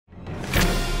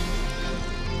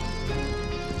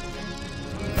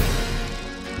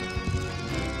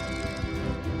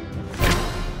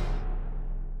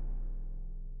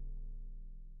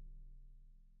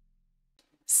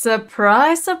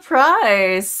Surprise,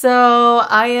 surprise. So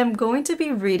I am going to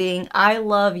be reading I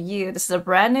Love You. This is a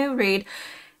brand new read,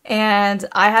 and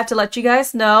I have to let you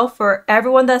guys know, for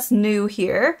everyone that's new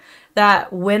here,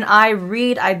 that when I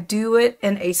read, I do it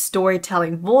in a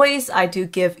storytelling voice. I do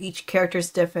give each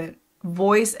character's different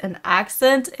voice and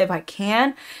accent if I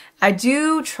can. I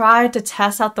do try to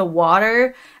test out the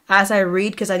water as I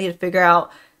read because I need to figure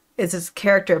out, is this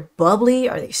character bubbly?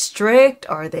 Are they strict?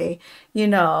 Are they,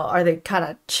 are they kind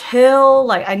of chill?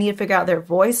 Like, I need to figure out their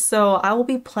voice. So I will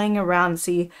be playing around and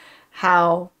see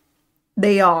how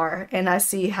they are, and I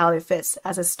see how it fits.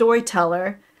 As a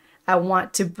storyteller, I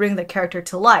want to bring the character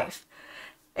to life.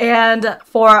 And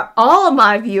for all of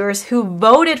my viewers who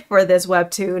voted for this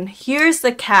webtoon, here's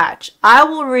the catch. I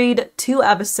will read 2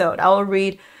 episodes. I will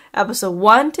read episode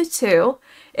 1 to 2.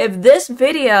 If this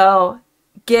video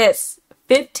gets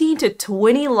 15 to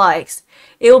 20 likes,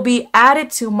 it will be added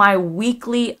to my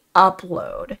weekly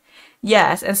upload.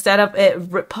 Yes, instead of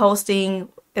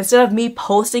me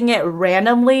posting it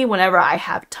randomly whenever I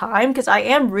have time, because I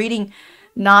am reading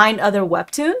 9 other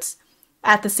webtoons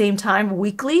at the same time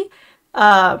weekly.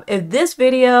 If this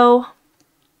video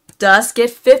does get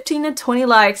 15 to 20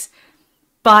 likes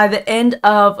by the end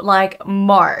of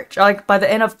March, or by the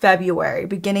end of February,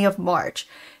 beginning of March,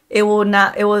 it will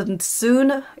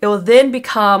then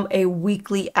become a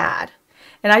weekly ad.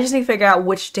 And I just need to figure out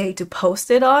which day to post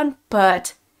it on.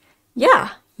 But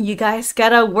yeah, you guys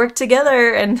gotta work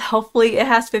together, and hopefully it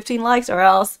has 15 likes, or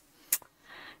else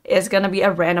it's gonna be a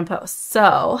random post.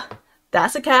 So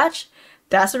that's a catch.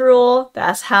 That's a rule.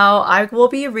 That's how I will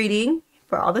be reading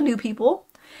for all the new people.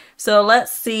 So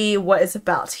let's see what it's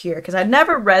about here, because I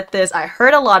never read this. I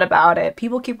heard a lot about it.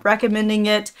 People keep recommending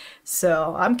it,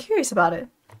 so I'm curious about it.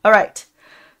 All right.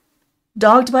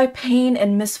 Dogged by pain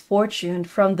and misfortune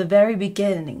from the very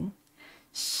beginning,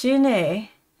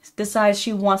 Shin-Ae decides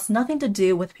she wants nothing to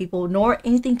do with people nor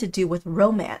anything to do with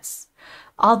romance.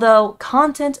 Although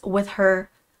content with her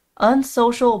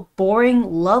unsocial,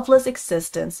 boring, loveless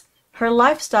existence, her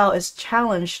lifestyle is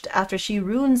challenged after she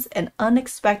ruins an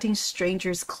unexpected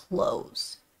stranger's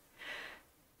clothes.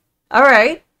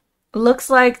 Alright, looks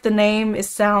like the name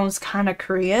sounds kind of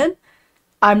Korean.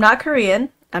 I'm not Korean,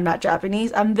 I'm not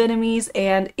Japanese, I'm Vietnamese,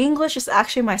 and English is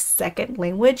actually my second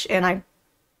language, and I'm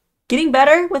getting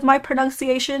better with my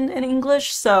pronunciation in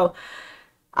English, so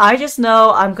I just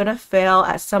know I'm gonna fail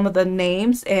at some of the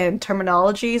names and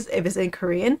terminologies if it's in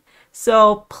Korean,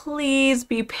 so please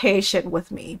be patient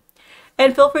with me.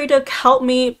 And feel free to help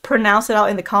me pronounce it out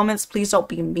in the comments. Please don't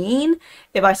be mean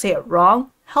if I say it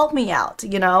wrong. Help me out,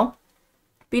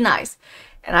 Be nice.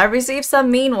 And I received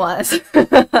some mean ones.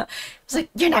 It's like,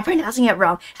 you're not pronouncing it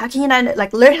wrong. How can you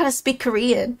not learn how to speak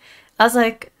Korean? I was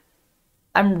like,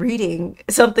 I'm reading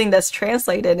something that's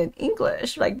translated in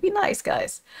English. Be nice,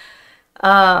 guys.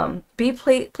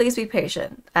 Please be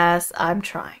patient as I'm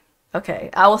trying. Okay,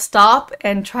 I will stop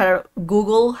and try to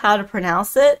Google how to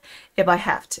pronounce it if I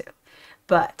have to.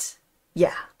 But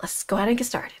yeah, let's go ahead and get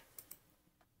started.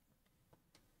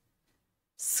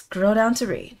 Scroll down to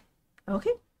read.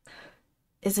 Okay.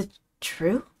 Is it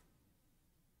true?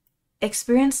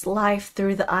 Experience life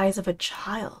through the eyes of a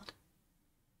child.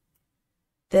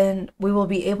 Then we will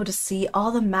be able to see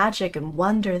all the magic and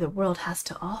wonder the world has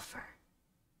to offer.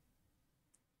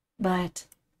 But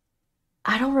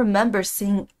I don't remember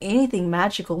seeing anything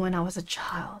magical when I was a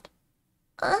child.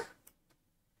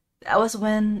 That was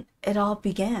when it all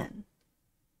began.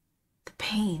 The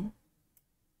pain.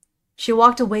 She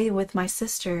walked away with my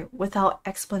sister without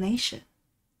explanation.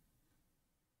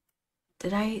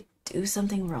 Did I do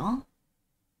something wrong?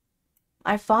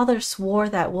 My father swore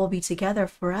that we'll be together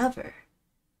forever.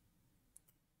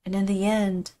 And in the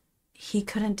end, he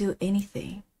couldn't do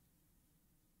anything.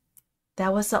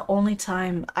 That was the only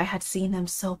time I had seen him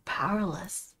so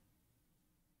powerless.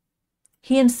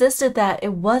 He insisted that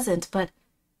it wasn't, but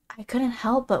I couldn't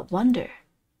help but wonder.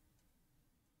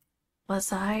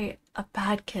 Was I a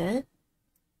bad kid?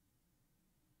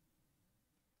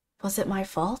 Was it my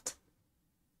fault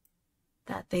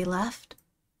that they left?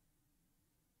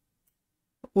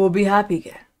 We'll be happy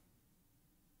again.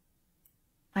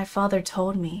 My father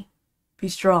told me, be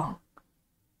strong.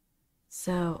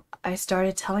 So I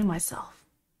started telling myself,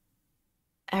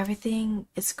 everything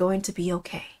is going to be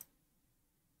okay.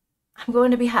 I'm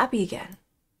going to be happy again.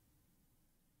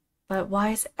 But why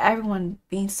is everyone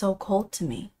being so cold to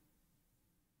me?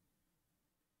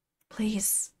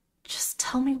 Please, just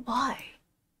tell me why.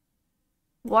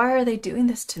 Why are they doing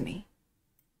this to me?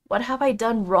 What have I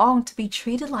done wrong to be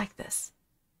treated like this?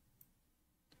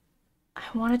 I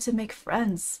wanted to make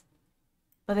friends,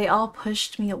 but they all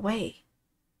pushed me away.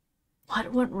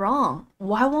 What went wrong?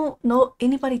 Why won't no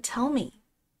anybody tell me?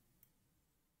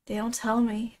 They don't tell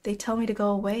me. They tell me to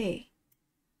go away.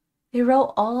 They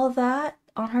wrote all of that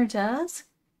on her desk?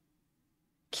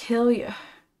 Kill your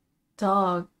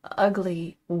dog,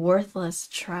 ugly, worthless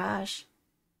trash.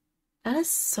 That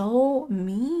is so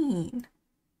mean.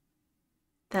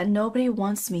 That nobody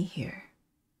wants me here.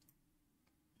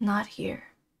 Not here.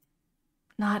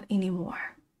 Not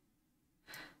anymore.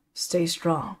 Stay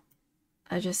strong.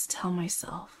 I just tell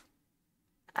myself.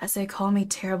 As they call me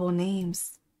terrible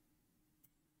names.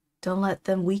 Don't let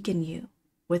them weaken you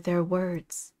with their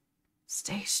words.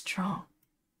 Stay strong.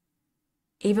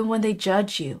 Even when they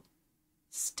judge you,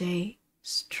 stay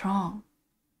strong.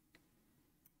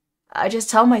 I just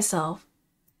tell myself,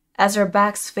 as their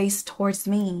backs face towards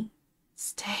me,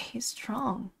 stay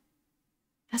strong.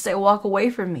 As they walk away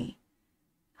from me,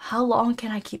 how long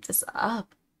can I keep this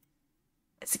up?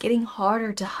 It's getting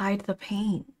harder to hide the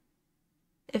pain.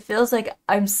 It feels like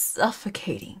I'm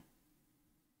suffocating.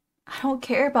 I don't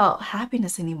care about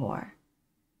happiness anymore.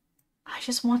 I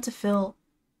just want to feel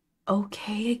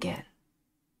okay again.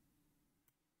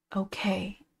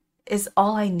 Okay is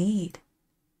all I need.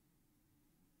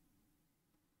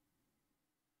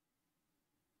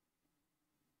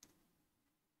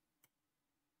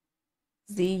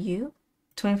 ZU,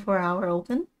 24-hour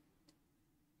open.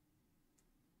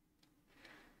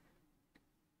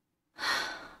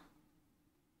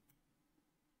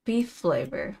 Beef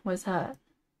flavor, what's that?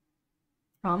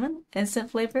 Ramen? Instant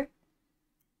flavor?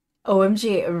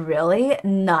 OMG, really?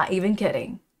 Not even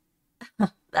kidding.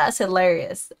 That's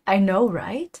hilarious. I know,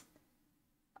 right?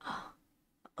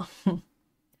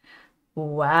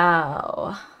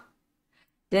 Wow.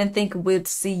 Didn't think we'd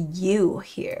see you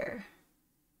here.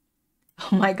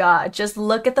 Oh my god, just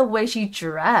look at the way she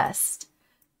dressed.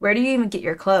 Where do you even get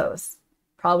your clothes?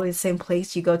 Probably the same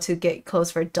place you go to get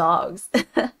clothes for dogs.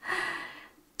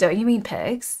 Don't you mean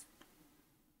pigs?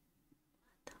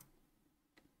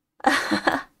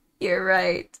 You're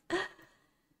right.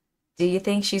 Do you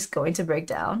think she's going to break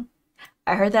down?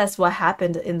 I heard that's what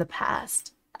happened in the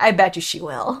past. I bet you she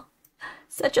will.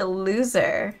 Such a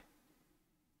loser.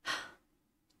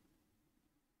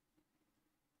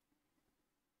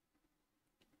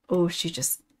 Oh, she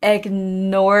just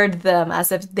ignored them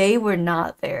as if they were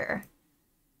not there.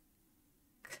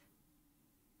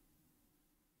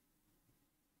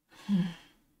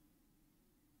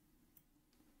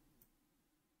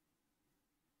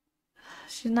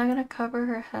 She's not gonna cover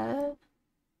her head?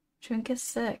 She won't get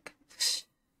sick.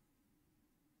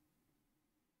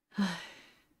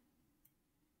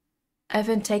 I've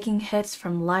been taking hits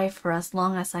from life for as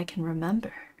long as I can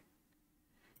remember.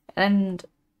 And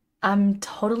I'm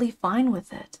totally fine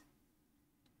with it.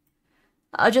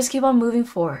 I'll just keep on moving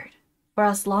forward for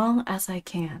as long as I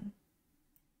can.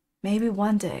 Maybe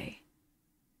one day,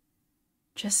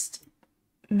 just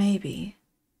maybe,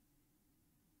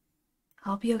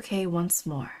 I'll be okay once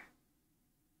more.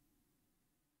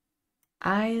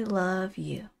 I love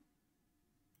you.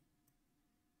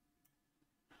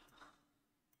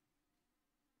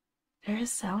 There's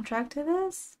a soundtrack to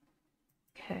this?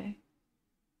 Okay.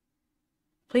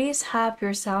 Please have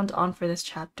your sound on for this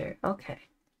chapter. Okay.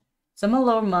 So I'm gonna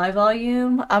lower my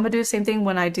volume. I'm gonna do the same thing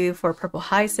when I do for Purple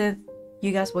Hyacinth.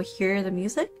 You guys will hear the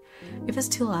music. If it's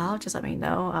too loud, just let me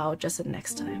know. I'll adjust it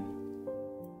next time.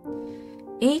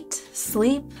 Eat,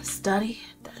 sleep, study.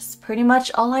 That's pretty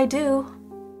much all I do.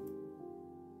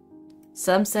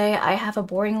 Some say I have a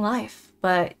boring life,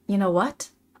 but you know what?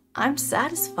 I'm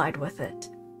satisfied with it.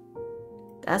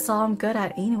 That's all I'm good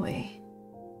at anyway.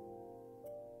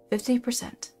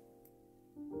 50%.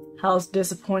 How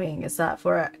disappointing is that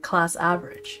for a class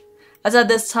average? As at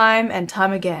this time and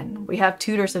time again, we have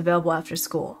tutors available after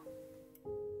school.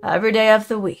 Every day of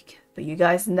the week, but you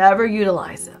guys never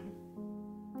utilize them.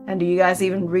 And do you guys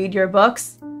even read your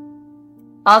books?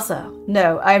 Also,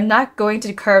 no, I am not going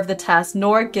to curve the test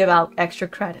nor give out extra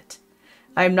credit.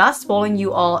 I am not spoiling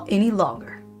you all any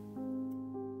longer.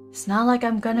 It's not like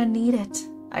I'm gonna need it.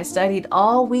 I studied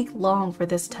all week long for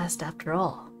this test after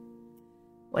all.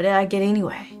 What did I get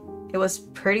anyway? It was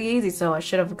pretty easy, so I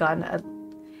should have gotten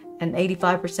an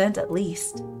 85% at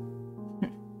least.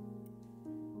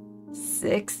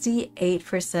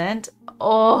 68%?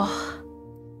 Oh.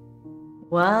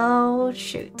 Well,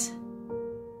 shoot.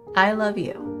 I love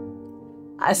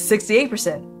you.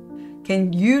 68%.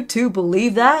 Can you two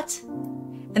believe that?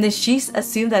 And then she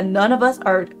assumed that none of us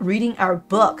are reading our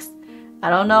books. I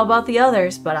don't know about the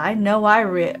others, but I know I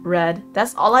read.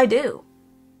 That's all I do.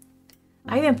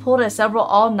 I even pulled several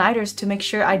all-nighters to make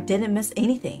sure I didn't miss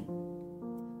anything.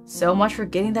 So much for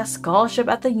getting that scholarship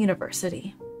at the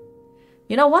university.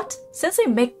 You know what? Since I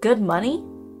make good money,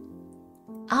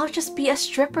 I'll just be a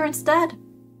stripper instead.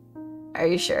 Are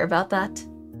you sure about that?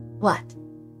 What?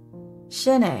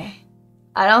 Shin-Ae,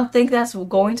 I don't think that's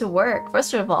going to work.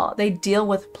 First of all, they deal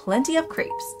with plenty of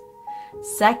creeps.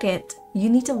 Second, you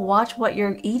need to watch what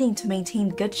you're eating to maintain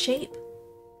good shape.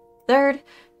 Third,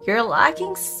 you're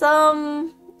lacking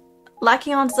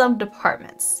on some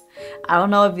departments. I don't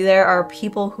know if there are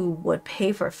people who would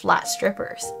pay for flat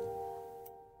strippers.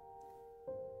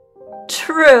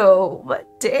 True,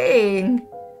 but dang.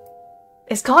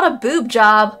 It's called a boob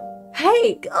job.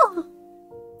 Hey, go.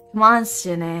 Come on,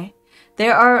 Shin-Ae.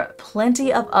 There are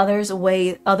plenty of other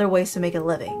ways to make a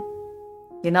living.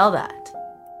 You know that.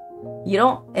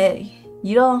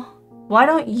 Why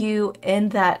don't you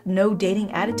end that no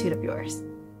dating attitude of yours?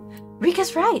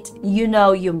 Rika's right. You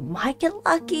know, you might get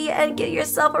lucky and get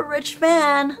yourself a rich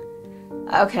man.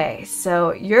 Okay,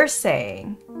 so you're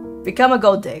saying become a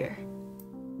gold digger.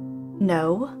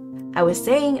 No, I was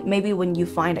saying maybe when you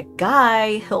find a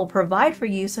guy, he'll provide for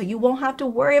you so you won't have to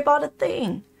worry about a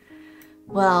thing.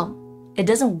 Well, it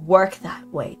doesn't work that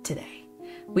way today.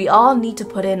 We all need to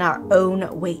put in our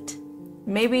own weight.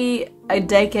 Maybe a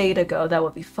decade ago that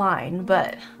would be fine,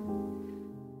 but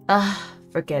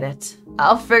forget it.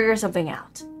 I'll figure something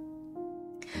out.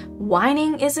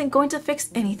 Whining isn't going to fix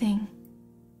anything.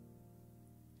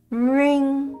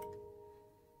 Ring.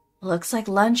 Looks like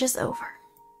lunch is over.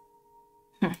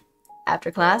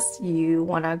 After class, you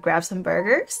want to grab some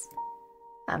burgers?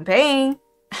 I'm paying.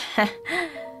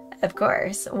 Of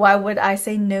course. Why would I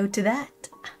say no to that?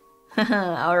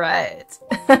 All right.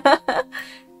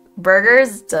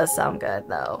 Burgers does sound good,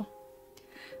 though.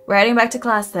 We're heading back to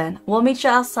class then. We'll meet you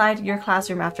outside your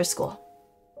classroom after school.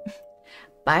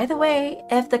 By the way,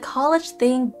 if the college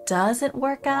thing doesn't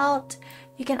work out,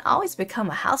 you can always become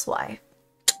a housewife.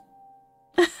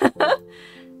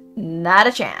 Not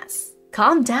a chance.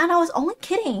 Calm down, I was only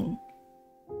kidding.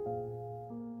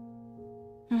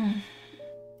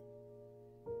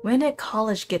 When did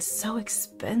college get so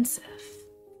expensive?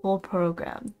 Full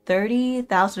program,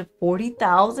 30,000 to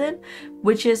 40,000,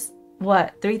 which is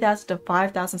what, 3,000 to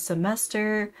 5,000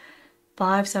 semester,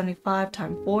 575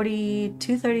 times 40,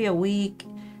 230 a week,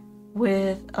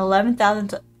 with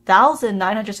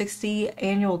 11,960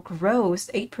 annual gross,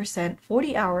 8%,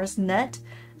 40 hours net,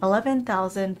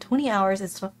 11,000, 20 hours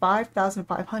is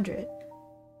 5,500.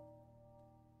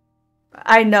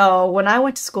 I know, when I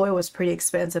went to school it was pretty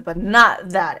expensive, but not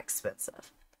that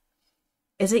expensive.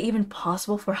 Is it even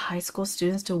possible for high school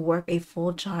students to work a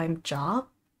full-time job?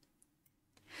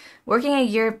 Working a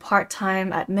year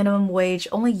part-time at minimum wage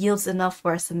only yields enough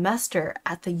for a semester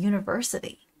at the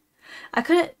university. I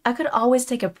could always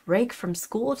take a break from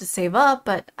school to save up,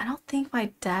 but I don't think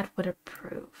my dad would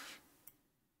approve.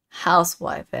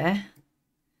 Housewife, eh?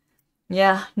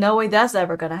 Yeah, no way that's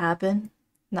ever gonna happen.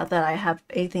 Not that I have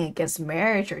anything against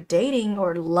marriage or dating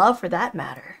or love for that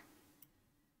matter.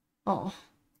 Oh,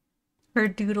 her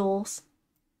doodles.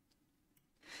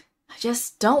 I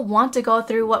just don't want to go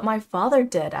through what my father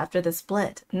did after the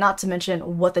split, not to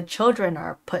mention what the children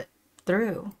are put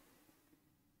through.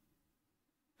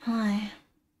 Hi.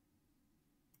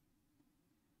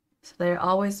 So they're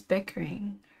always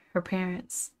bickering, her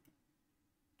parents.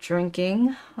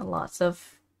 Drinking, lots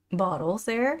of bottles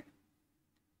there.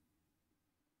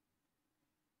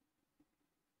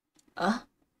 Oh,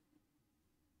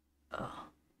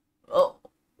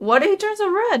 why did he turn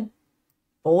so red?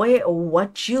 Boy,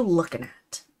 what you looking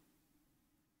at?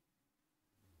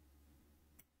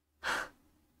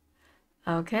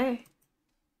 Okay.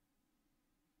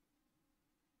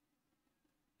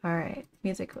 All right,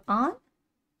 music on.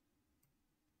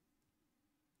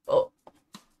 Oh,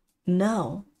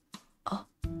 no. Oh,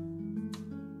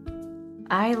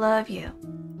 I love you.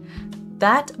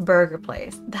 That burger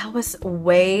place, that was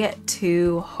way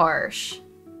too harsh.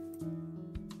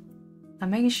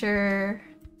 I'm making sure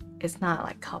it's not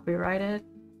like copyrighted.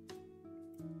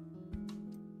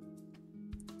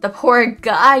 The poor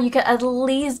guy, you could at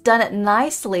least done it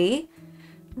nicely.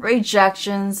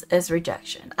 Rejections is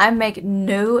rejection. I make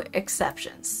no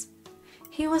exceptions.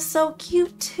 He was so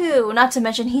cute too, not to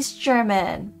mention he's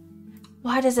German.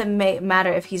 Why does it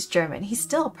matter if he's German? He's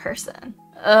still a person.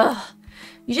 Ugh.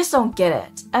 You just don't get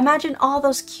it. Imagine all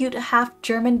those cute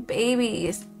half-German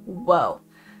babies. Whoa.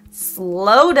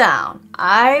 Slow down.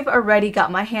 I've already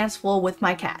got my hands full with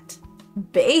my cat.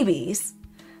 Babies?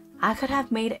 I could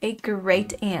have made a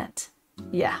great aunt.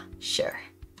 Yeah, sure.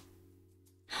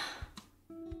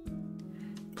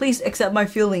 Please accept my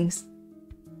feelings.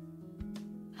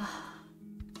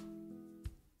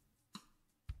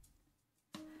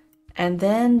 And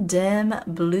then dim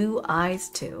blue eyes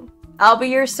too. I'll be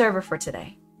your server for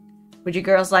today. Would you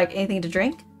girls like anything to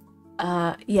drink?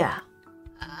 Yeah.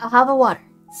 I'll have a water.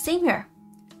 Same here.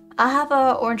 I'll have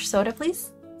a orange soda,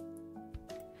 please.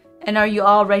 And are you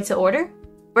all ready to order?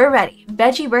 We're ready.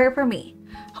 Veggie burger for me.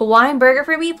 Hawaiian burger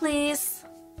for me, please.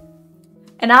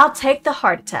 And I'll take the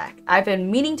heart attack. I've been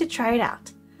meaning to try it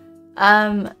out.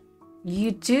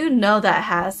 You do know that it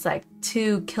has like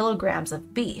 2 kilograms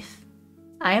of beef.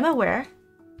 I am aware.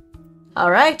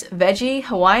 Alright, veggie,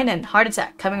 Hawaiian, and heart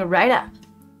attack coming right up.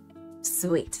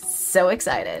 Sweet. So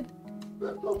excited.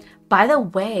 By the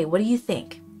way, what do you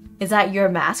think? Is that your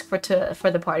mask for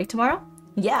the party tomorrow?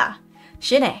 Yeah.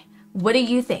 Shin-Ae, what do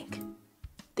you think?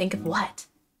 Think of what?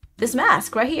 This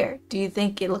mask right here. Do you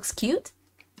think it looks cute?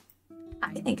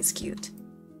 I think it's cute.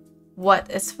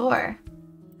 What is for?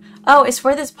 Oh, it's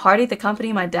for this party the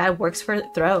company my dad works for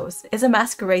throws. It's a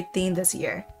masquerade theme this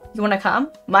year. You wanna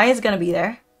come? Maya's gonna be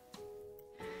there.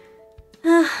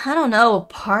 I don't know,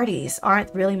 parties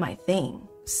aren't really my thing.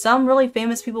 Some really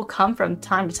famous people come from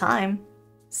time to time.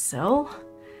 So,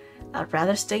 I'd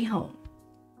rather stay home.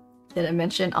 Did I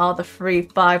mention all the free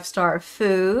 5-star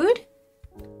food?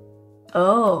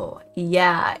 Oh,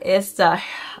 yeah, it's the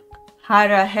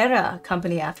Hara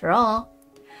company after all.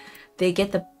 They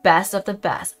get the best of the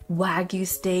best. Wagyu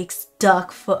steaks,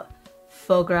 duck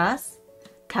foie gras,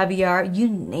 caviar, you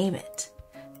name it.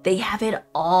 They have it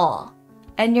all.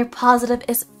 And you're positive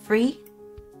it's free?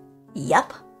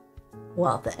 Yep.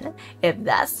 Well then, if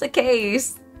that's the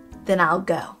case, then I'll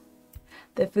go.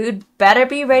 The food better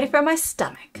be ready for my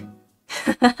stomach.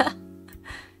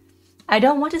 I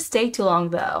don't want to stay too long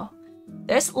though.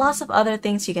 There's lots of other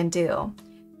things you can do.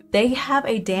 They have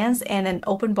a dance and an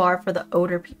open bar for the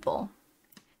older people.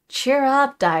 Cheer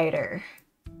up, dieter.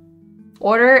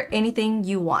 Order anything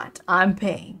you want. I'm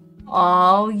paying.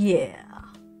 Oh yeah.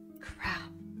 Crap.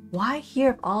 Why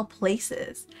here of all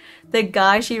places? The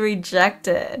guy she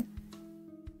rejected.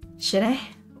 Shin-Ae,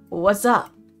 what's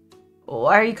up?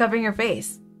 Why are you covering your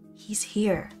face? He's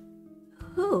here.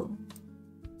 Who?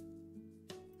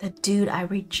 The dude I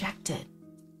rejected.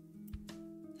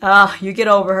 Ah, you get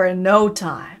over her in no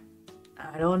time.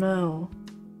 I don't know.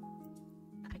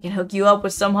 I can hook you up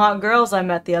with some hot girls I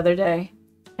met the other day.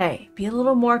 Hey, be a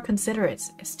little more considerate.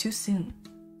 It's too soon.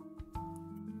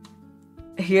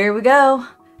 Here we go.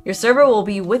 Your server will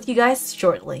be with you guys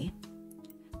shortly.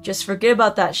 Just forget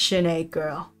about that Shin-Ae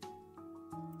girl.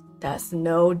 That's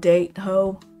no date,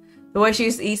 ho. The way she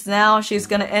eats now, she's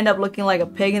gonna end up looking like a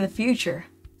pig in the future.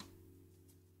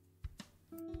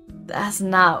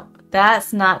 Not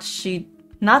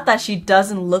that she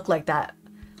doesn't look like that.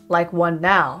 Like one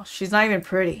now. She's not even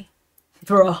pretty.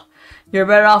 Bro, you're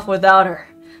better off without her.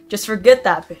 Just forget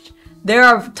that bitch. There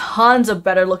are tons of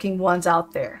better looking ones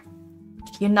out there.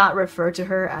 Can you not refer to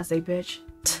her as a bitch?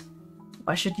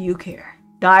 Why should you care?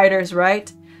 Dieters,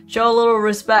 right? Show a little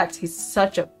respect. He's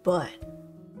such a butt.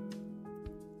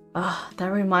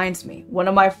 That reminds me. One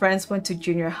of my friends went to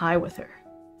junior high with her.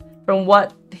 From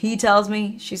what he tells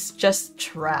me, she's just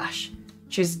trash.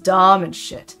 She's dumb and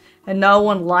shit. And no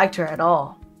one liked her at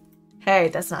all. Hey,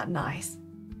 that's not nice.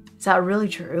 Is that really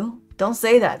true? Don't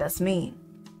say that. That's mean.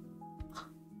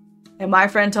 And my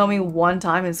friend told me one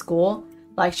time in school,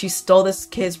 like she stole this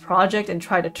kid's project and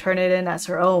tried to turn it in as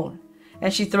her own.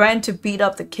 And she threatened to beat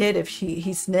up the kid if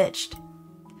he snitched.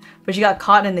 But she got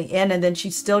caught in the end and then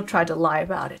she still tried to lie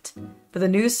about it. But the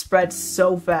news spread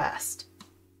so fast.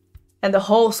 And the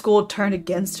whole school turned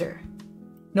against her.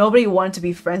 Nobody wanted to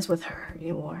be friends with her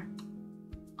anymore.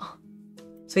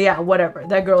 So yeah, whatever.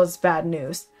 That girl is bad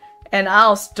news. And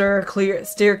I'll steer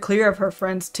clear of her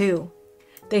friends too.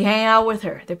 They hang out with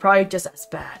her. They're probably just as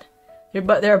bad.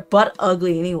 They're butt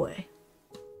ugly anyway.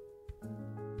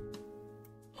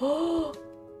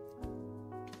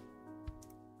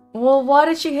 Well, why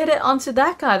did she hit it onto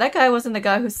that guy? That guy wasn't the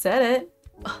guy who said it.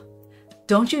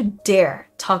 Don't you dare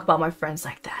talk about my friends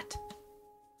like that.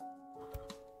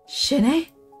 Shin-Ae?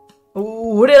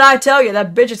 What did I tell you?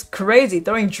 That bitch is crazy,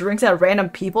 throwing drinks at random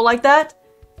people like that.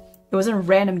 It wasn't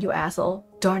random, you asshole.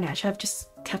 Darn it, I should have just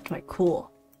kept my cool.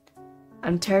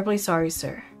 I'm terribly sorry,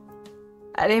 sir.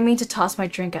 I didn't mean to toss my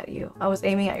drink at you. I was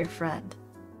aiming at your friend.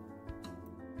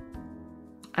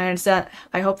 I understand.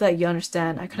 I hope that you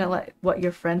understand. I couldn't let what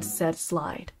your friend said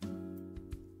slide.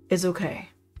 It's okay.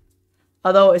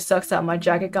 Although it sucks that my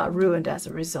jacket got ruined as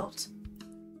a result.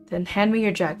 Then hand me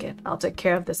your jacket. I'll take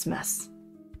care of this mess.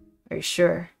 Are you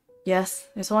sure? Yes,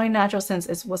 it's only natural since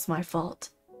it was my fault.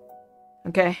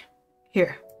 Okay,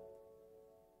 here.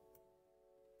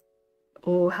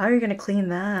 Oh, how are you gonna clean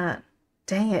that?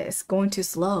 Dang it, it's going too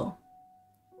slow.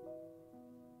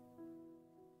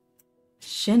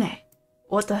 Shin-Ae,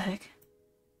 what the heck?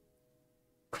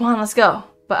 Come on, let's go.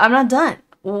 But I'm not done.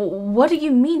 What do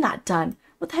you mean not done?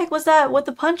 What the heck was that with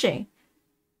the punching?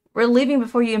 We're leaving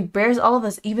before you embarrass all of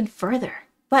us even further.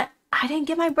 But I didn't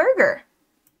get my burger.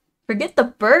 Forget the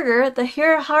burger. The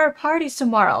Hirahara party's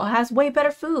tomorrow. It has way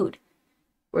better food.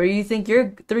 Where do you think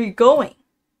you're three going?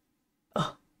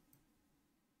 Oh,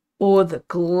 oh, the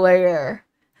glare.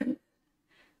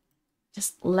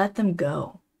 Just let them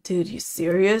go. Dude, you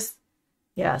serious?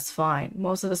 Yeah, it's fine.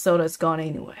 Most of the soda is gone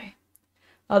anyway.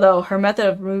 Although her method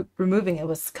of removing it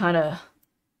was kind of...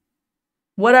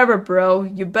 Whatever, bro.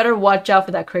 You better watch out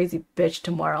for that crazy bitch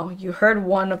tomorrow. You heard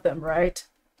one of them, right?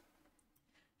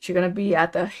 She's gonna be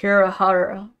at the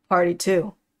Hirahara party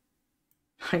too.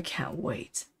 I can't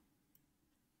wait.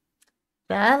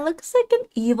 That looks like an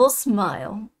evil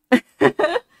smile.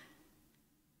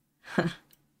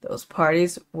 Those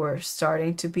parties were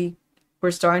starting to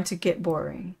get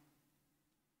boring.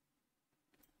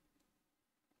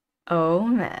 Oh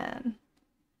man.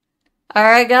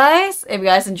 Alright guys, if you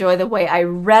guys enjoy the way I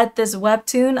read this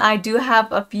webtoon, I do have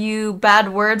a few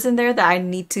bad words in there that I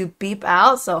need to beep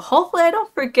out, so hopefully I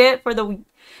don't forget for the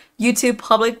YouTube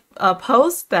public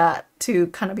post that to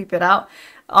kind of beep it out.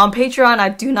 On Patreon, I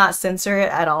do not censor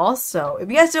it at all, so if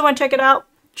you guys do want to check it out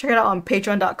on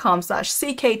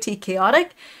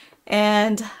patreon.com/cktchaotic,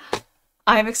 and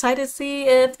I'm excited to see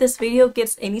if this video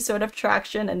gets any sort of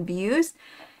traction and views.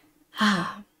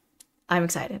 I'm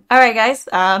excited. Alright guys,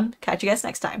 catch you guys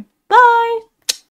next time. Bye!